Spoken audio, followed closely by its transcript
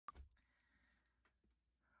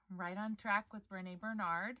Right on track with Brene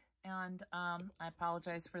Bernard, and I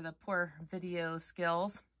apologize for the poor video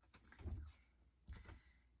skills.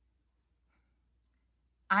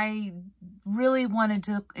 I really wanted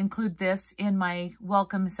to include this in my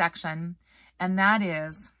welcome section, and that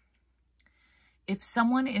is, if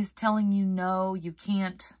someone is telling you no, you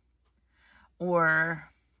can't, or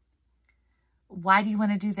why do you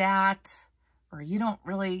want to do that, or you don't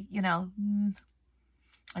really,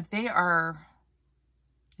 if they are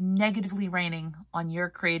negatively raining on your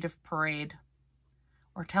creative parade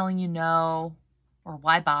or telling you no or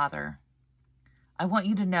why bother, I want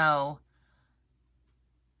you to know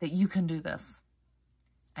that you can do this.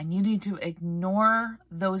 And you need to ignore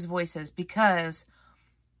those voices, because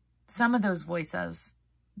some of those voices,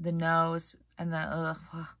 the no's and the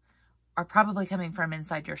are probably coming from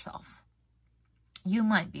inside yourself. You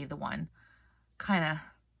might be the one kind of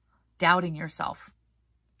doubting yourself.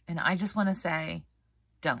 And I just want to say,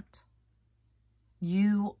 don't.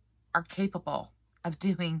 You are capable of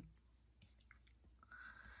doing.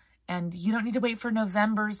 And you don't need to wait for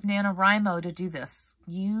November's NaNoWriMo to do this.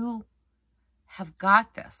 You have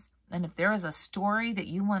got this. And if there is a story that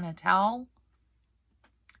you want to tell,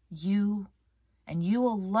 you and you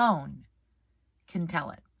alone can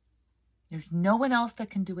tell it. There's no one else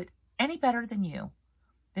that can do it any better than you.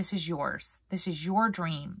 This is yours. This is your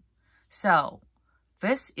dream. So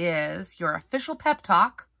this is your official pep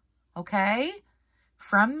talk, okay?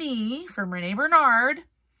 From me, from Brene Bernard.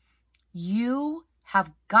 You have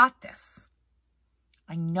got this.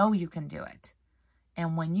 I know you can do it.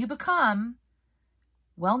 And when you become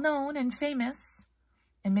well-known and famous,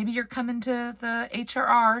 and maybe you're coming to the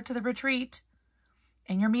HRR, to the retreat,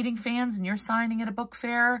 and you're meeting fans and you're signing at a book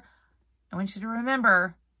fair, I want you to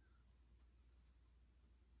remember,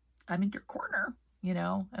 I'm in your corner,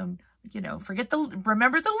 and,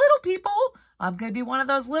 remember the little people. I'm going to be one of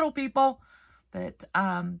those little people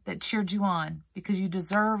that cheered you on, because you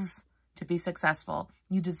deserve to be successful.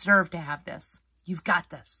 You deserve to have this. You've got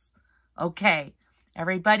this. Okay,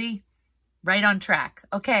 everybody, right on track.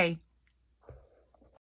 Okay.